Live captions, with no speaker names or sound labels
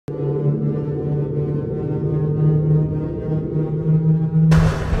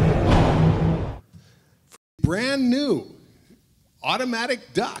brand new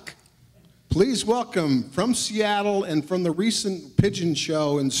automatic duck. Please welcome from Seattle and from the recent pigeon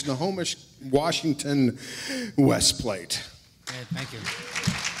show in Snohomish, Washington, Wes Plate. Thank you.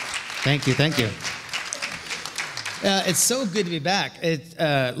 Thank you, thank you. It's so good to be back.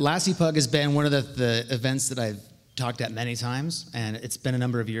 LACPUG has been one of the events that I've talked at many times, and it's been a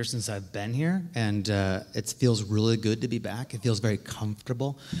number of years since I've been here, and it feels really good to be back. It feels very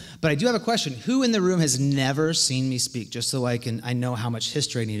comfortable. But I do have a question. Who in the room has never seen me speak, just so I know how much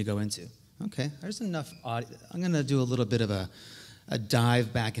history I need to go into? Okay, there's enough audio. I'm going to do a little bit of a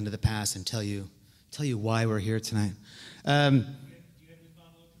dive back into the past and tell you why we're here tonight.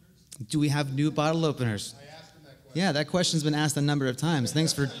 Do we have new bottle openers? I asked him that question. Yeah, that question's been asked a number of times.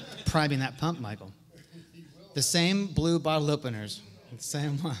 Thanks for priming that pump, Michael. The same blue bottle openers, the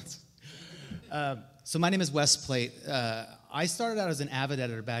same ones. So my name is Wes Plate. I started out as an Avid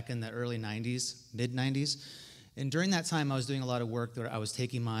editor back in the early 90s, mid-90s. And during that time, I was doing a lot of work where I was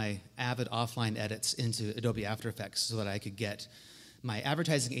taking my Avid offline edits into Adobe After Effects so that I could get my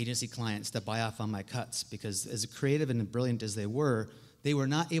advertising agency clients to buy off on my cuts, because as creative and brilliant as they were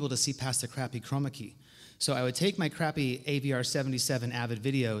not able to see past the crappy chroma key. So I would take my crappy AVR77 Avid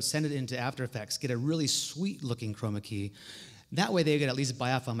video, send it into After Effects, get a really sweet-looking chroma key. That way they could at least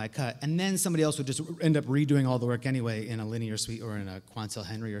buy off on my cut, and then somebody else would just end up redoing all the work anyway in a linear suite or in a Quantel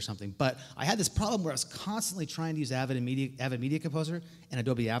Henry or something. But I had this problem where I was constantly trying to use Avid Media Composer and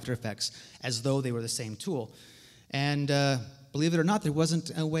Adobe After Effects as though they were the same tool. And believe it or not, there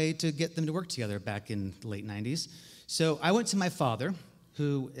wasn't a way to get them to work together back in the late 90s. So I went to my father,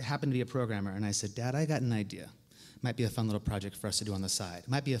 who happened to be a programmer, and I said, Dad, I got an idea. Might be a fun little project for us to do on the side.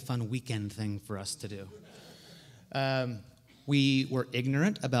 Might be a fun weekend thing for us to do. We were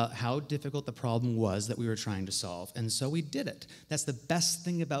ignorant about how difficult the problem was that we were trying to solve, and so we did it. That's the best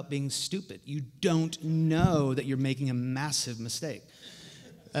thing about being stupid. You don't know that you're making a massive mistake.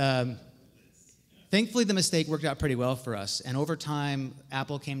 Thankfully, the mistake worked out pretty well for us, and over time,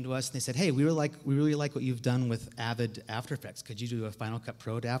 Apple came to us and they said, hey, we really like what you've done with Avid After Effects. Could you do a Final Cut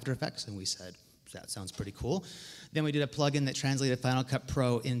Pro to After Effects? And we said, that sounds pretty cool. Then we did a plugin that translated Final Cut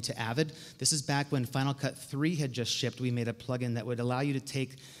Pro into Avid. This is back when Final Cut 3 had just shipped. We made a plugin that would allow you to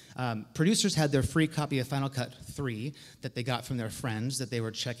take, producers had their free copy of Final Cut 3 that they got from their friends that they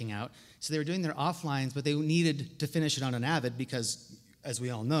were checking out. So they were doing their offlines, but they needed to finish it on an Avid because, as we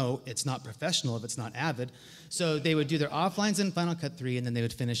all know, it's not professional if it's not Avid. So they would do their offlines in Final Cut 3, and then they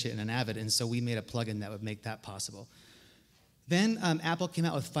would finish it in an Avid. And so we made a plugin that would make that possible. Then Apple came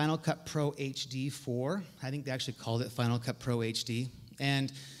out with Final Cut Pro HD 4. I think they actually called it Final Cut Pro HD.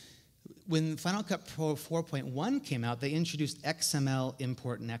 And when Final Cut Pro 4.1 came out, they introduced XML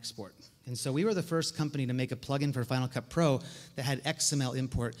import and export. And so we were the first company to make a plugin for Final Cut Pro that had XML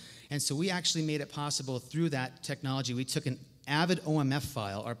import. And so we actually made it possible through that technology. We took an Avid OMF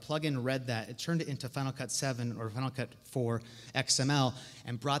file, our plugin read that, it turned it into Final Cut 7 or Final Cut 4 XML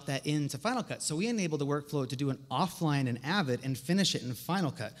and brought that into Final Cut. So we enabled the workflow to do an offline in Avid and finish it in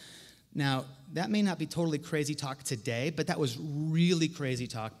Final Cut. Now, that may not be totally crazy talk today, but that was really crazy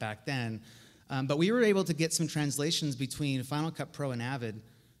talk back then. But we were able to get some translations between Final Cut Pro and Avid,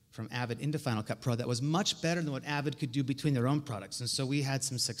 from Avid into Final Cut Pro, that was much better than what Avid could do between their own products. And so we had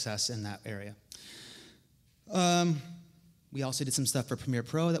some success in that area. We also did some stuff for Premiere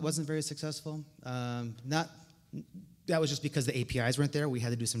Pro that wasn't very successful. That was just because the APIs weren't there. We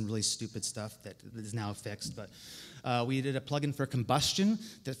had to do some really stupid stuff that is now fixed. But we did a plugin for combustion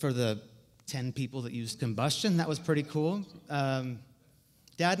that for the 10 people that used combustion. That was pretty cool.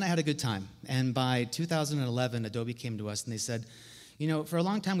 Dad and I had a good time. And by 2011, Adobe came to us and they said, you know, for a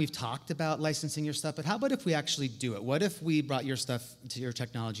long time we've talked about licensing your stuff, but how about if we actually do it? What if we brought your stuff to your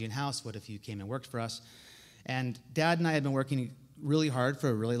technology in-house? What if you came and worked for us? And Dad and I had been working really hard for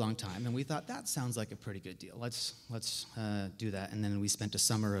a really long time, and we thought, that sounds like a pretty good deal. Let's do that. And then we spent a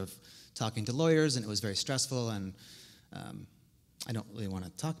summer of talking to lawyers, and it was very stressful, and I don't really want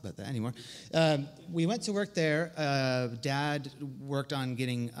to talk about that anymore. We went to work there. Dad worked on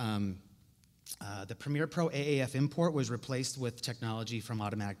getting the Premiere Pro AAF import was replaced with technology from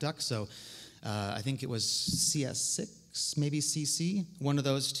Automatic Duck, so I think it was CS6. Maybe CC, one of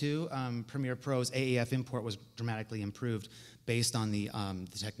those two. Premiere Pro's AAF import was dramatically improved based on the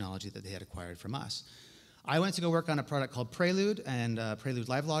technology that they had acquired from us. I went to go work on a product called Prelude and Prelude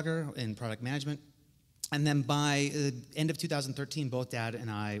Live Logger in product management. And then by the end of 2013, both Dad and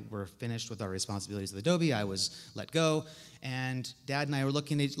I were finished with our responsibilities with Adobe. I was let go. And Dad and I were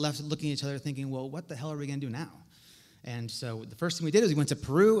looking at each other thinking, well, what the hell are we going to do now? And so the first thing we did is we went to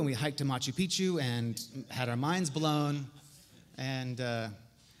Peru and we hiked to Machu Picchu and had our minds blown. And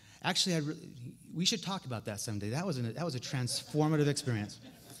actually, we should talk about that someday. That was a transformative experience.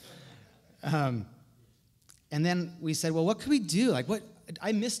 And then we said, well, what could we do? Like, what?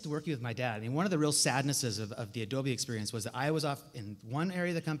 I missed working with my dad. I mean, one of the real sadnesses of the Adobe experience was that I was off in one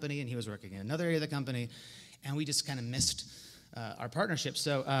area of the company and he was working in another area of the company, and we just kind of missed our partnership.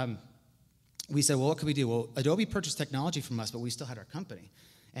 So we said, well, what could we do? Well, Adobe purchased technology from us, but we still had our company.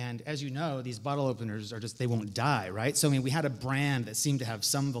 And as you know, these bottle openers they won't die, right? So, I mean, we had a brand that seemed to have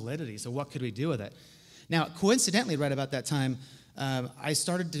some validity. So what could we do with it? Now, coincidentally, right about that time, I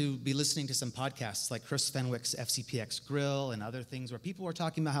started to be listening to some podcasts like Chris Fenwick's FCPX Grill and other things where people were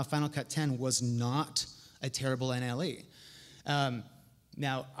talking about how Final Cut 10 was not a terrible NLE.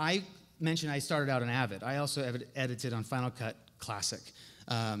 Now, I mentioned I started out on Avid. I also edited on Final Cut Classic.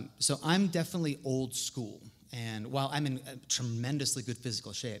 So I'm definitely old school. And while I'm in tremendously good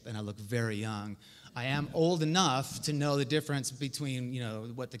physical shape and I look very young, I am old enough to know the difference between,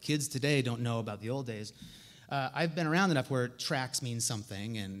 what the kids today don't know about the old days. I've been around enough where tracks mean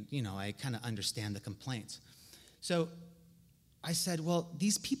something, and I kind of understand the complaints. So I said, well,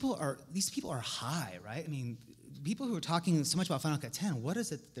 these people are high, right? I mean, people who are talking so much about Final Cut 10, what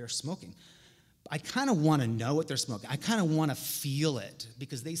is it that they're smoking? I kind of want to know what they're smoking. I kind of want to feel it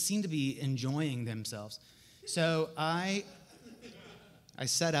because they seem to be enjoying themselves. So I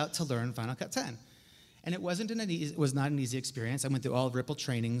set out to learn Final Cut 10. And it was not an easy experience. I went through all Ripple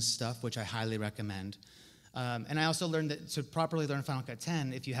trainings stuff, which I highly recommend. And I also learned that to properly learn Final Cut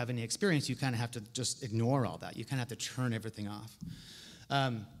 10, if you have any experience, you kind of have to just ignore all that. You kind of have to turn everything off.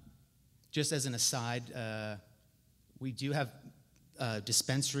 Just as an aside, we do have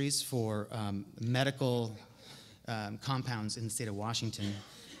dispensaries for medical compounds in the state of Washington.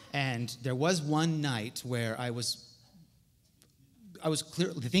 And there was one night where I was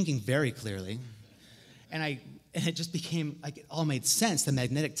clearly thinking very clearly, and it just became like it all made sense. The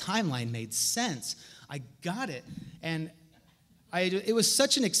magnetic timeline made sense. I got it, and it was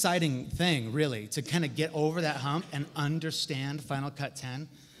such an exciting thing, really, to kind of get over that hump and understand Final Cut 10.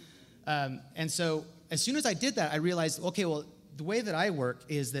 And so as soon as I did that, I realized, okay, well, the way that I work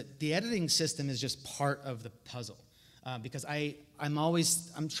is that the editing system is just part of the puzzle, because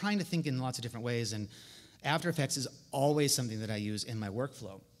I'm trying to think in lots of different ways, and After Effects is always something that I use in my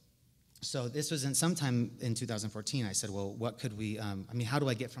workflow. So this was sometime in 2014. I said, well, what could we, how do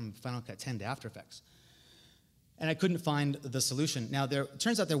I get from Final Cut 10 to After Effects? And I couldn't find the solution. Now, it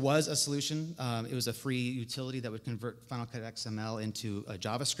turns out there was a solution. It was a free utility that would convert Final Cut XML into a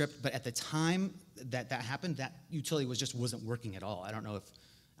JavaScript. But at the time that happened, that utility wasn't working at all. I don't know if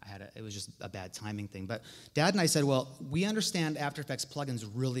it was just a bad timing thing. But Dad and I said, well, we understand After Effects plugins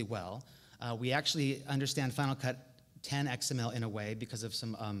really well. We actually understand Final Cut 10 XML in a way because of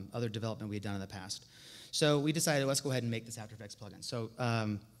some other development we had done in the past. So we decided, let's go ahead and make this After Effects plugin. So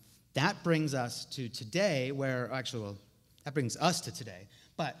that brings us to today, that brings us to today.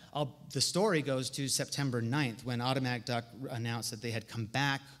 But the story goes to September 9th when Automatic Duck announced that they had come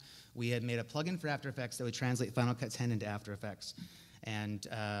back. We had made a plugin for After Effects that would translate Final Cut 10 into After Effects. And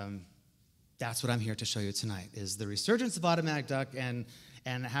that's what I'm here to show you tonight, is the resurgence of Automatic Duck and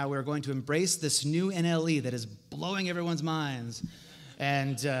how we're going to embrace this new NLE that is blowing everyone's minds.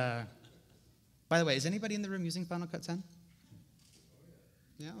 And by the way, is anybody in the room using Final Cut 10?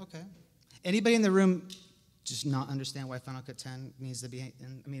 Yeah, okay. Anybody in the room just not understand why Final Cut 10 needs to be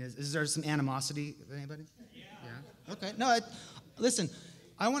in? Is there some animosity with anybody? Yeah. Okay. No, listen,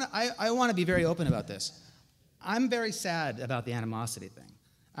 I want to be very open about this. I'm very sad about the animosity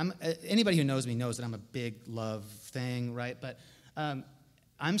thing. Anybody who knows me knows that I'm a big love thing, right? But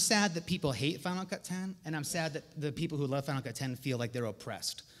I'm sad that people hate Final Cut 10, and I'm sad that the people who love Final Cut 10 feel like they're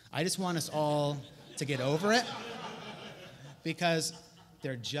oppressed. I just want us all to get over it, because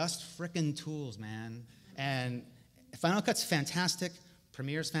they're just frickin' tools, man. And Final Cut's fantastic,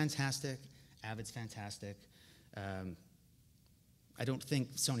 Premiere's fantastic, Avid's fantastic. I don't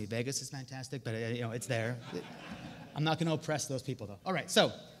think Sony Vegas is fantastic, but it's there. I'm not going to oppress those people, though. All right,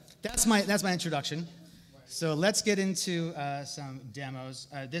 so that's my introduction. So let's get into some demos.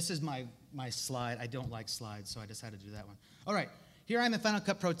 This is my slide. I don't like slides, so I decided to do that one. All right, here I'm in Final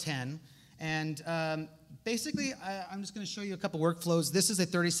Cut Pro 10, and basically I'm just going to show you a couple workflows. This is a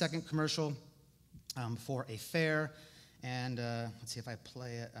 30-second commercial for a fair, and let's see if I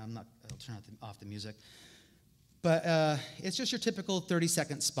play it. I'll turn off the music. But it's just your typical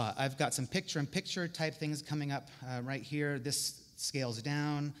 30-second spot. I've got some picture-in-picture type things coming up right here. This scales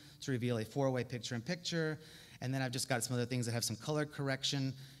down to reveal a 4-way picture-in-picture. And then I've just got some other things that have some color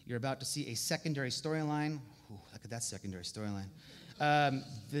correction. You're about to see a secondary storyline. Ooh, look at that secondary storyline.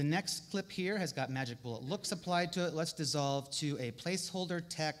 The next clip here has got magic bullet looks applied to it. Let's dissolve to a placeholder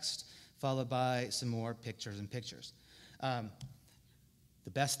text followed by some more pictures and pictures. The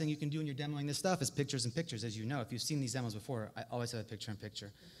best thing you can do when you're demoing this stuff is pictures and pictures, as you know. If you've seen these demos before, I always have a picture in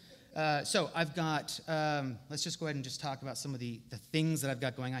picture. So I've got, let's just go ahead and just talk about some of the things that I've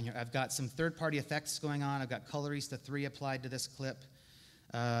got going on here. I've got some third-party effects going on. I've got Colorista 3 applied to this clip.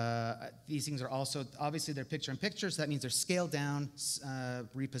 These things are also, obviously they're picture in picture, so that means they're scaled down,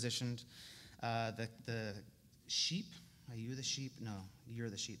 repositioned. The sheep, are you the sheep? No,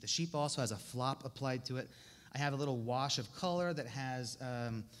 you're the sheep. The sheep also has a flop applied to it. I have a little wash of color that has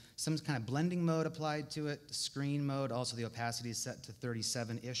some kind of blending mode applied to it. The screen mode, also the opacity is set to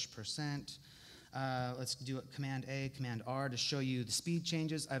 37-ish%. Let's do it Command A, Command R to show you the speed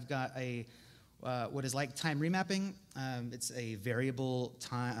changes. I've got a what is like time remapping. It's a variable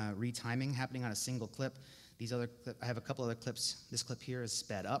time retiming happening on a single clip. I have a couple other clips. This clip here is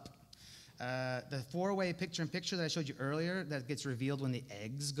sped up. The four-way picture-in-picture that I showed you earlier that gets revealed when the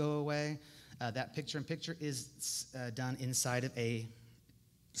eggs go away. That picture-in-picture is done inside of a,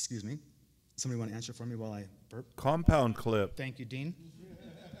 excuse me, somebody want to answer for me while I burp? Compound clip. Thank you, Dean.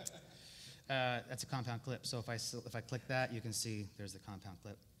 That's a compound clip. So if I click that, you can see there's the compound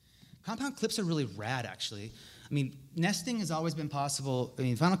clip. Compound clips are really rad, actually. I mean, nesting has always been possible. I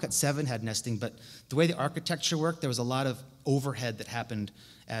mean, Final Cut 7 had nesting, but the way the architecture worked, there was a lot of overhead that happened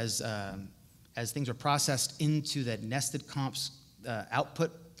as things were processed into that nested comps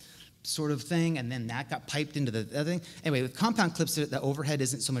output sort of thing, and then that got piped into the other thing. Anyway, with compound clips, the overhead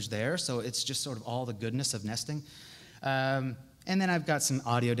isn't so much there, so it's just sort of all the goodness of nesting. And then I've got some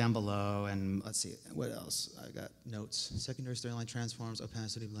audio down below, and let's see, what else? I got notes, secondary storyline transforms,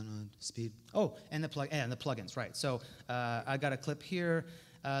 opacity, blend, speed. Oh, and the plugins, right. So I got a clip here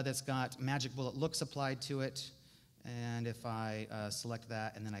that's got Magic Bullet looks applied to it, and if I select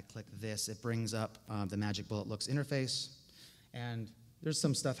that and then I click this, it brings up the Magic Bullet looks interface, and there's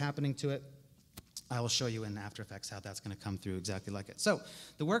some stuff happening to it. I will show you in After Effects how that's going to come through exactly like it. So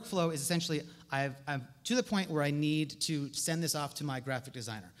the workflow is essentially, I'm to the point where I need to send this off to my graphic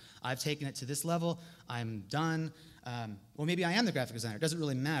designer. I've taken it to this level. I'm done. Well, maybe I am the graphic designer. It doesn't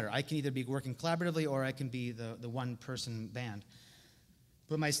really matter. I can either be working collaboratively or I can be the one-person band.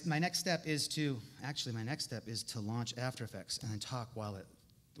 But my next step is to launch After Effects and then talk while it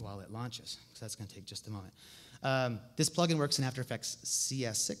launches. So that's going to take just a moment. This plugin works in After Effects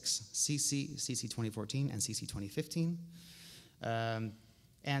CS6, CC, CC 2014, and CC 2015.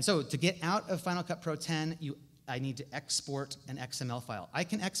 And so to get out of Final Cut Pro 10, I need to export an XML file. I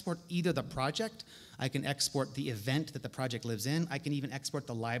can export either the project, I can export the event that the project lives in, I can even export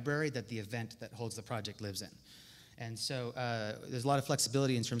the library that the event that holds the project lives in. And so there's a lot of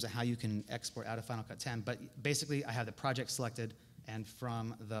flexibility in terms of how you can export out of Final Cut 10, but basically I have the project selected, and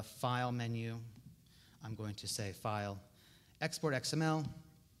from the File menu, I'm going to say File, Export XML,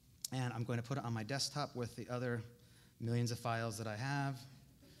 and I'm going to put it on my desktop with the other millions of files that I have,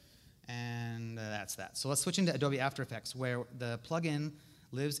 and that's that. So let's switch into Adobe After Effects, where the plugin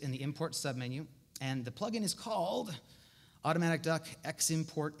lives in the Import submenu, and the plugin is called Automatic Duck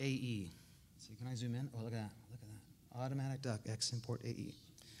Ximport AE. So can I zoom in? Oh, look at that, look at that. Automatic Duck Ximport AE.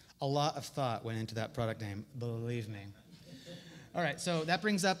 A lot of thought went into that product name, believe me. All right, so that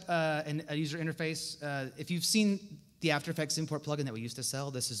brings up a user interface. If you've seen the After Effects import plugin that we used to sell,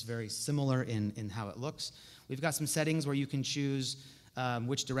 this is very similar in how it looks. We've got some settings where you can choose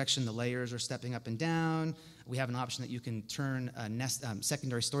which direction the layers are stepping up and down. We have an option that you can turn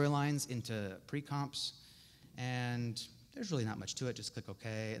secondary storylines into pre-comps. And there's really not much to it. Just click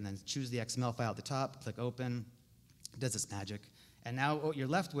OK, and then choose the XML file at the top, click Open. It does its magic. And now what you're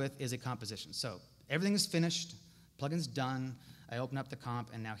left with is a composition. So everything is finished. Plugin's done. I open up the comp,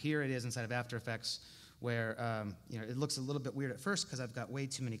 and now here it is inside of After Effects, where it looks a little bit weird at first because I've got way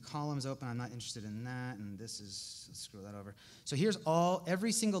too many columns open. I'm not interested in that, and this is, let's scroll that over. So here's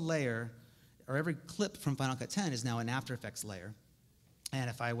every single layer, or every clip from Final Cut 10 is now an After Effects layer. And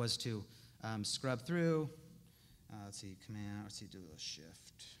if I was to scrub through, let's see, do a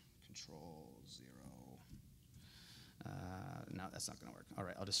Shift, Control, 0. No, that's not going to work. All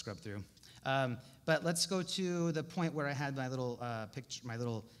right, I'll just scrub through. But let's go to the point where I had my little my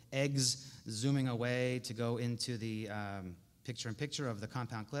little eggs zooming away to go into the picture-in-picture of the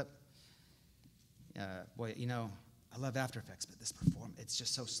compound clip. Boy, I love After Effects, but this it's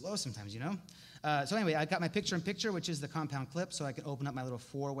just so slow sometimes, So anyway, I got my picture-in-picture, which is the compound clip, so I can open up my little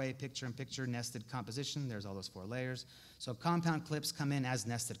four-way picture-in-picture nested composition. There's all those 4 layers. So compound clips come in as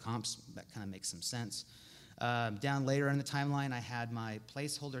nested comps. That kind of makes some sense. Down later in the timeline, I had my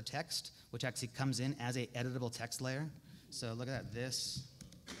placeholder text, which actually comes in as a editable text layer. So look at that. This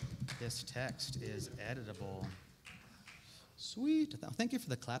text is editable. Sweet. Thank you for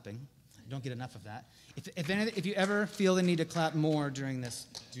the clapping. don't get enough of that. If you ever feel the need to clap more during this,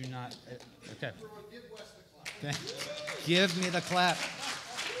 do not. Okay. Give me the clap.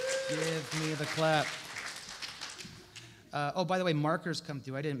 Give me the clap. Oh, by the way, markers come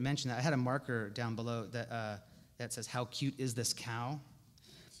through. I didn't mention that. I had a marker down below that says, "How cute is this cow?"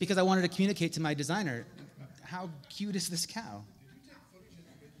 Because I wanted to communicate to my designer, how cute is this cow?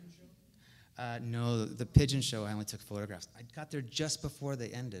 No, the pigeon show, I only took photographs. I got there just before they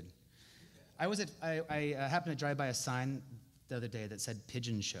ended. I happened to drive by a sign the other day that said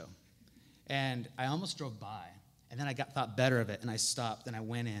pigeon show. And I almost drove by. And then I thought better of it, and I stopped, and I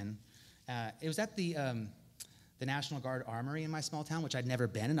went in. It was at the National Guard Armory in my small town, which I'd never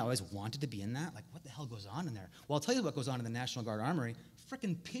been in. I always wanted to be in that. Like, what the hell goes on in there? Well, I'll tell you what goes on in the National Guard Armory.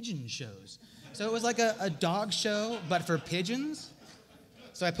 Frickin' pigeon shows. So it was like a dog show, but for pigeons.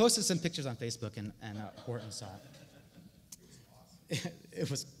 So I posted some pictures on Facebook, and Horton saw it. It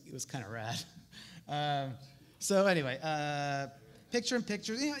was kind of rad. So anyway, picture in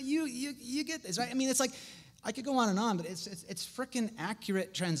pictures. You get this, right? I mean, it's like I could go on and on, but it's frickin'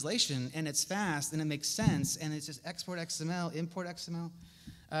 accurate translation, and it's fast, and it makes sense, and it's just export XML, import XML.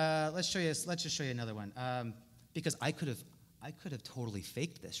 Let's just show you another one, because I could have totally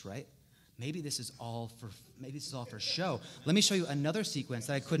faked this, right? Maybe this is all for show. Let me show you another sequence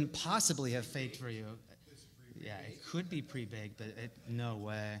that I couldn't possibly have faked for you. Yeah, it could be pre-baked, but no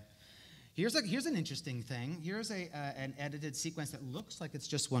way. Here's an interesting thing. Here's an edited sequence that looks like it's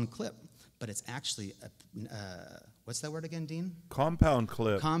just one clip, but it's actually what's that word again, Dean? Compound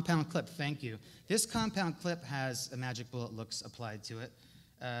clip. Compound clip. Thank you. This compound clip has a magic bullet looks applied to it.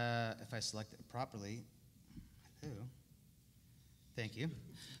 If I select it properly, I do. Thank you.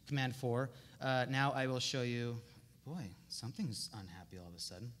 Command 4. Now I will show you. Boy, something's unhappy all of a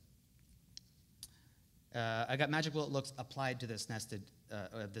sudden. I got magic bullet looks applied to this nested,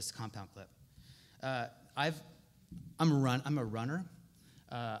 this compound clip. I'm a runner.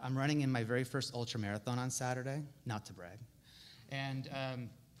 I'm running in my very first ultra marathon on Saturday, not to brag, and I'm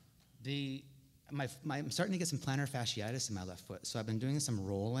starting to get some plantar fasciitis in my left foot. So I've been doing some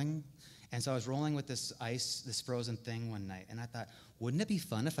rolling, and so I was rolling with this frozen thing one night, and I thought, wouldn't it be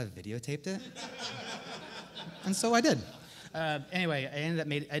fun if I videotaped it? And so I did.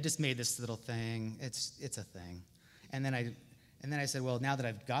 Anyway, I just made this little thing. It's a thing, and then I said, well, now that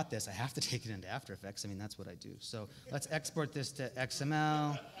I've got this, I have to take it into After Effects. I mean, that's what I do. So let's export this to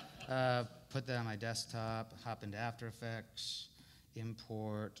XML, put that on my desktop, hop into After Effects,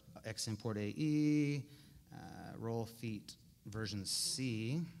 import Ximport AE, roll feet version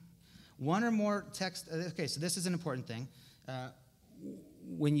C. One or more text. Okay, so this is an important thing.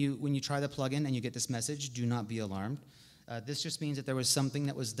 When you try the plugin and you get this message, do not be alarmed. This just means that there was something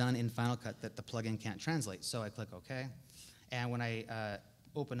that was done in Final Cut that the plugin can't translate. So I click OK. And when I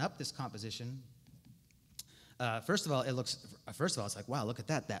open up this composition, first of all, it's like, wow, look at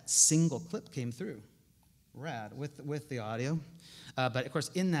that. That single clip came through. Rad, with the audio. But of course,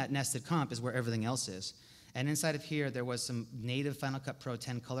 in that nested comp is where everything else is. And inside of here, there was some native Final Cut Pro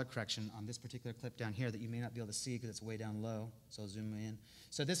 10 color correction on this particular clip down here that you may not be able to see because it's way down low. So I'll zoom in.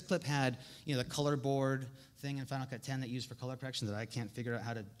 So this clip had, the color board thing in Final Cut 10 that used for color correction that I can't figure out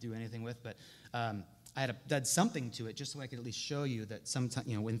how to do anything with. But I had done something to it just so I could at least show you that sometimes,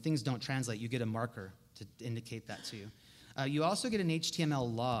 when things don't translate, you get a marker to indicate that to you. You also get an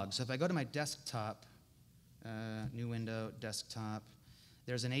HTML log. So if I go to my desktop, new window, desktop,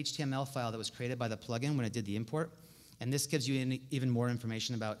 there's an HTML file that was created by the plugin when it did the import. And this gives you even more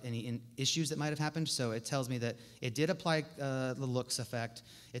information about any issues that might have happened. So it tells me that it did apply the looks effect.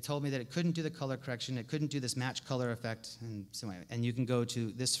 It told me that it couldn't do the color correction. It couldn't do this match color effect. And you can go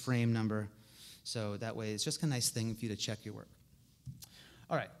to this frame number. So that way, it's just a nice thing for you to check your work.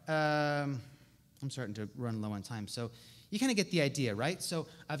 All right. I'm starting to run low on time. So you kind of get the idea, right? So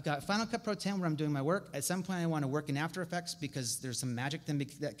I've got Final Cut Pro 10 where I'm doing my work. At some point, I want to work in After Effects because there's some magic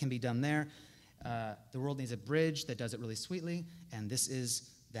that can be done there. The world needs a bridge that does it really sweetly, and this is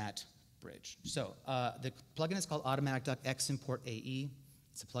that bridge. So the plugin is called Automatic Duck Ximport AE.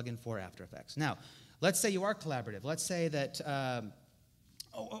 It's a plugin for After Effects. Now, let's say you are collaborative. Let's say that,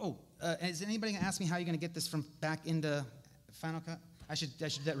 is anybody going to ask me how you're going to get this from back into Final Cut? I should do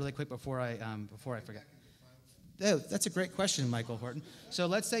that really quick before I forget. Oh, that's a great question, Michael Horton. So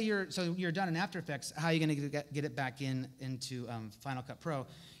let's say you're done in After Effects. How are you going to get it back into Final Cut Pro?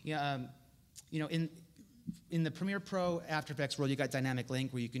 In the Premiere Pro After Effects world, you got Dynamic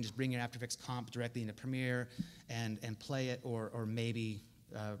Link where you can just bring your After Effects comp directly into Premiere and play it, or maybe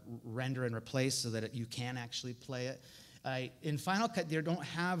render and replace so that you can actually play it. In Final Cut, they don't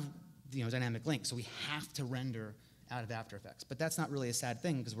have Dynamic Link, so we have to render out of After Effects. But that's not really a sad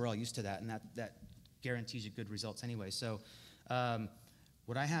thing because we're all used to that, and that guarantees you good results anyway. So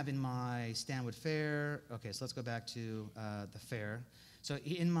what I have in my Stanwood Fair, okay, so let's go back to the Fair. So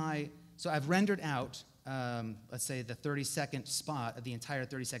so I've rendered out, let's say, the 30-second spot of the entire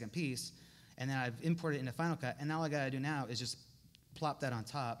 30-second piece, and then I've imported it into Final Cut, and all I gotta do now is just plop that on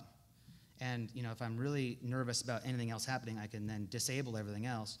top. And if I'm really nervous about anything else happening, I can then disable everything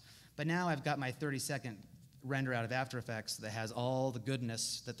else. But now I've got my 30-second render out of After Effects that has all the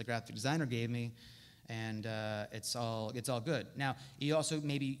goodness that the graphic designer gave me, and it's all good. Now,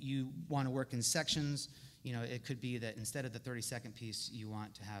 maybe you want to work in sections. It could be that instead of the 30-second piece, you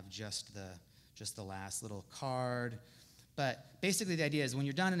want to have just the last little card. But basically, the idea is when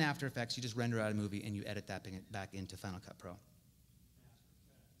you're done in After Effects, you just render out a movie and you edit that back into Final Cut Pro.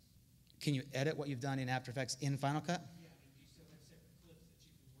 Can you edit what you've done in After Effects in Final Cut? Yeah, and do you still have separate clips that you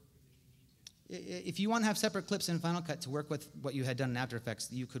can work with if you need to? If you want to have separate clips in Final Cut to work with what you had done in After Effects,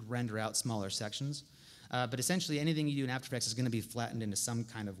 you could render out smaller sections. But essentially, anything you do in After Effects is going to be flattened into some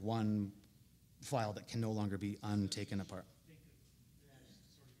kind of one file that can no longer be untaken apart.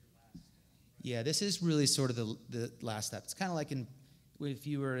 Yeah, this is really sort of the last step. It's kind of like if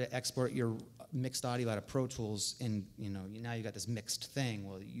you were to export your mixed audio out of Pro Tools and now you got this mixed thing,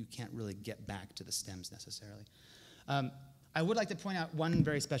 well, you can't really get back to the stems necessarily. I would like to point out one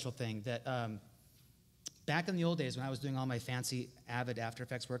very special thing that back in the old days when I was doing all my fancy Avid After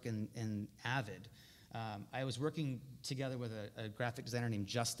Effects work in Avid, I was working together with a graphic designer named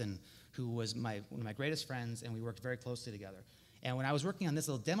Justin, who was one of my greatest friends, and we worked very closely together. And when I was working on this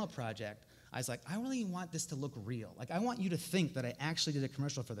little demo project, I was like, I really want this to look real. Like, I want you to think that I actually did a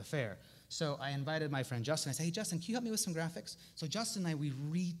commercial for the fair. So I invited my friend Justin. I said, hey, Justin, can you help me with some graphics? So Justin and I, we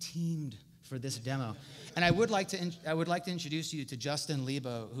re-teamed for this demo. And I would like to introduce you to Justin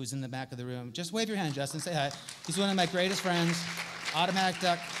Lebo, who's in the back of the room. Just wave your hand, Justin. Say hi. He's one of my greatest friends. Automatic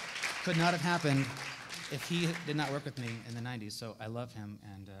Duck could not have happened if he did not work with me in the 90s. So I love him,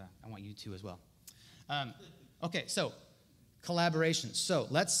 and I want you to as well. Okay, so collaboration. So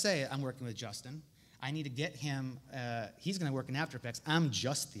let's say I'm working with Justin. I need to get him, he's going to work in After Effects. I'm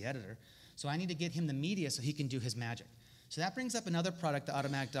just the editor. So I need to get him the media so he can do his magic. So that brings up another product that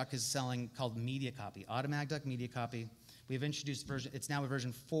Automatic Duck is selling called Media Copy. Automatic Duck Media Copy. We've introduced it's now a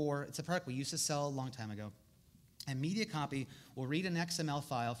version 4. It's a product we used to sell a long time ago. And Media Copy will read an XML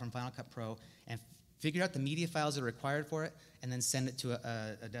file from Final Cut Pro and figure out the media files that are required for it, and then send it to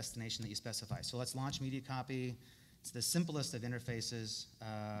a destination that you specify. So let's launch Media Copy. It's the simplest of interfaces.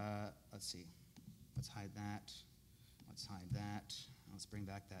 Let's see. Let's hide that. Let's hide that. Let's bring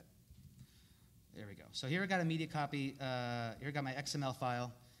back that. There we go. So here I got a media copy. Here I got my XML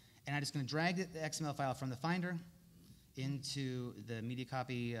file. And I'm just going to drag the XML file from the Finder into the media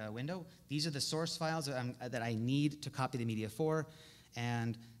copy window. These are the source files that I need to copy the media for.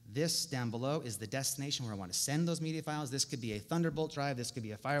 And this down below is the destination where I want to send those media files. This could be a Thunderbolt drive. This could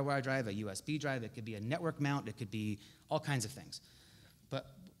be a FireWire drive, a USB drive. It could be a network mount. It could be all kinds of things. But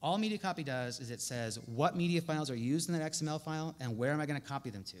all Media Copy does is it says what media files are used in that XML file and where am I going to copy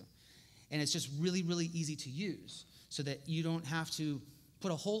them to. And it's just really, really easy to use so that you don't have to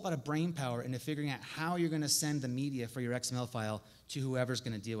put a whole lot of brain power into figuring out how you're going to send the media for your XML file to whoever's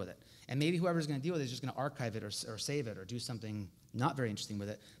going to deal with it. And maybe whoever's going to deal with it is just going to archive it or save it or do something not very interesting with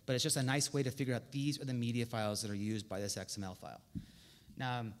it, but it's just a nice way to figure out these are the media files that are used by this XML file.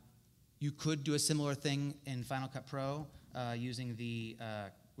 Now, you could do a similar thing in Final Cut Pro using the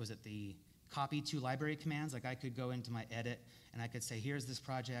copy to library commands. Like I could go into my edit and I could say, here's this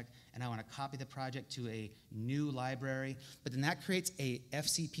project, and I want to copy the project to a new library. But then that creates a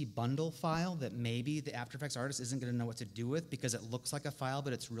FCP bundle file that maybe the After Effects artist isn't going to know what to do with because it looks like a file,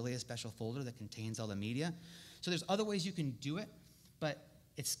 but it's really a special folder that contains all the media. So there's other ways you can do it, but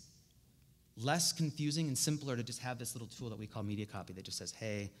it's less confusing and simpler to just have this little tool that we call Media Copy that just says,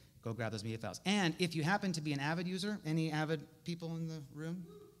 hey, go grab those media files. And if you happen to be an Avid user, any Avid people in the room?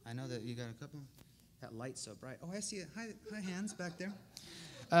 I know that you got a couple. That light's so bright. Oh, I see it. Hi hands back there.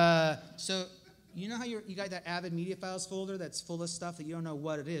 So you know how you got that Avid media files folder that's full of stuff that you don't know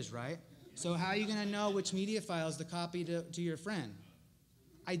what it is, right? So how are you going to know which media files to copy to your friend?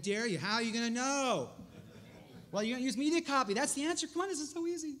 I dare you. How are you going to know? Well, you're going to use Media Copy. That's the answer. Come on, this is so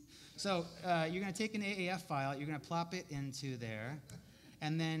easy. So you're going to take an AAF file. You're going to plop it into there.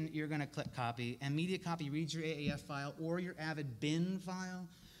 And then you're going to click Copy. And Media Copy reads your AAF file or your Avid bin file,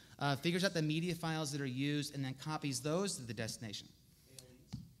 figures out the media files that are used, and then copies those to the destination.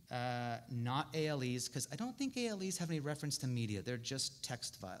 ALEs? Not ALEs, because I don't think ALEs have any reference to media. They're just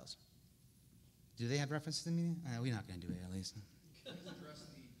text files. Do they have reference to media? We're not going to do ALEs.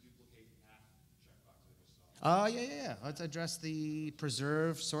 Yeah. Let's address the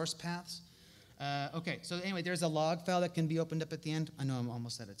preserve source paths. Okay, so anyway, there's a log file that can be opened up at the end. I know I'm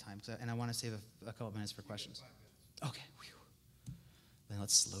almost out of time, and I want to save a couple minutes for questions. Okay, whew. Then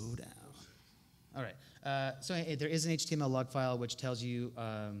let's slow down. All right, so there is an HTML log file which tells you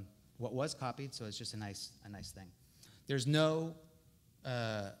what was copied, so it's just a nice thing. There's no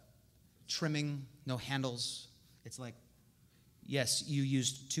trimming, no handles. It's like, yes, you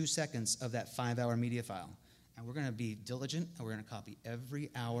used 2 seconds of that 5-hour media file. And we're going to be diligent, and we're going to copy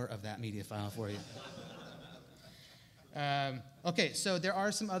every hour of that media file for you. Okay, so there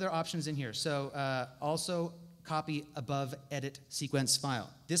are some other options in here. So also copy above edit sequence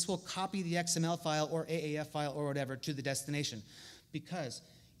file. This will copy the XML file or AAF file or whatever to the destination. Because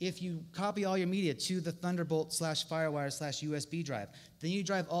if you copy all your media to the Thunderbolt/Firewire/USB drive, then you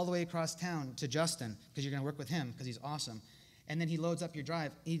drive all the way across town to Justin, because you're going to work with him, because he's awesome. And then he loads up your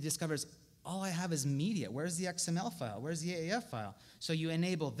drive, and he discovers, all I have is media. Where's the XML file? Where's the AAF file? So you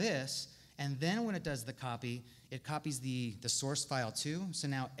enable this, and then when it does the copy, it copies the source file too. So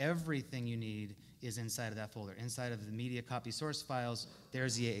now everything you need is inside of that folder. Inside of the media copy source files,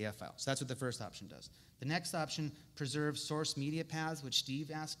 there's the AAF file. So that's what the first option does. The next option, preserve source media paths, which Steve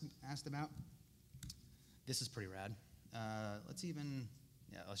asked about. This is pretty rad. Let's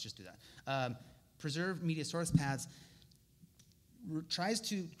just do that. Preserve media source paths tries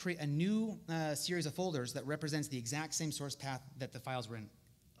to create a new series of folders that represents the exact same source path that the files were in.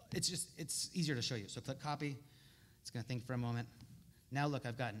 It's easier to show you. So click copy. It's going to think for a moment. Now look,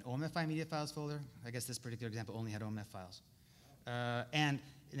 I've got an OMFI media files folder. I guess this particular example only had OMF files. And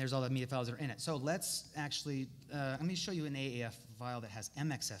there's all the media files that are in it. So let's actually, let me show you an AAF file that has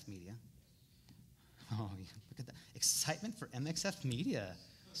MXF media. Oh, look at that. Excitement for MXF media.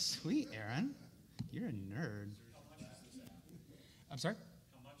 Sweet, Aaron. You're a nerd. I'm sorry?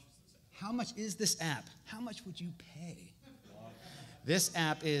 How much is this app? How much would you pay? This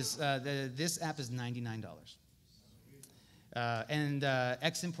app is $99. And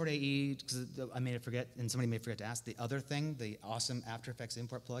Ximport AE, because I may forget, and somebody may forget to ask, the other thing, the awesome After Effects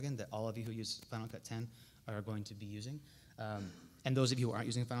import plugin that all of you who use Final Cut 10 are going to be using. And those of you who aren't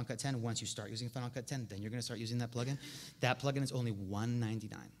using Final Cut 10, once you start using Final Cut 10, then you're going to start using that plugin. That plugin is only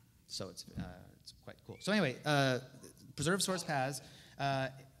 $199, so it's quite cool. So anyway, preserve source paths.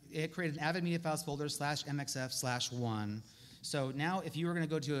 It created an Avid media files folder /MXF/1. So now, if you were going to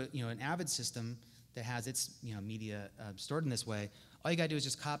go to an Avid system that has its media stored in this way, all you got to do is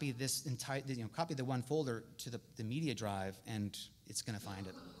just copy this entire copy the one folder to the media drive, and it's going to find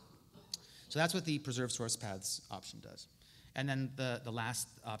it. So that's what the preserve source paths option does. And then the last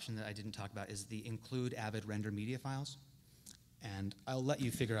option that I didn't talk about is the include Avid render media files. And I'll let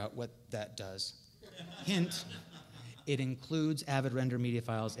you figure out what that does. Hint, it includes Avid render media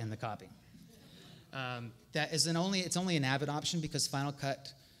files in the copy. It's only an Avid option because Final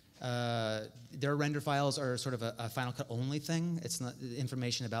Cut, their render files are sort of a Final Cut only thing. It's not, the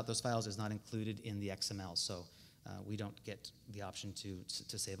information about those files is not included in the XML, so we don't get the option to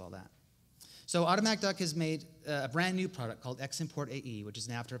save all that. So Automatic Duck has made a brand new product called Ximport AE, which is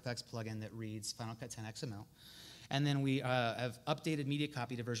an After Effects plugin that reads Final Cut 10 XML. And then we have updated Media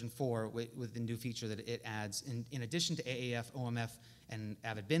Copy to version 4 with the new feature that it adds. In addition to AAF, OMF, and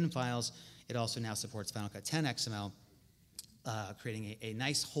Avid bin files, it also now supports Final Cut 10 XML, creating a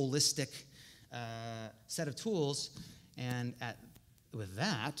nice holistic set of tools. And with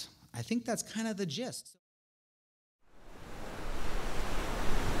that, I think that's kind of the gist.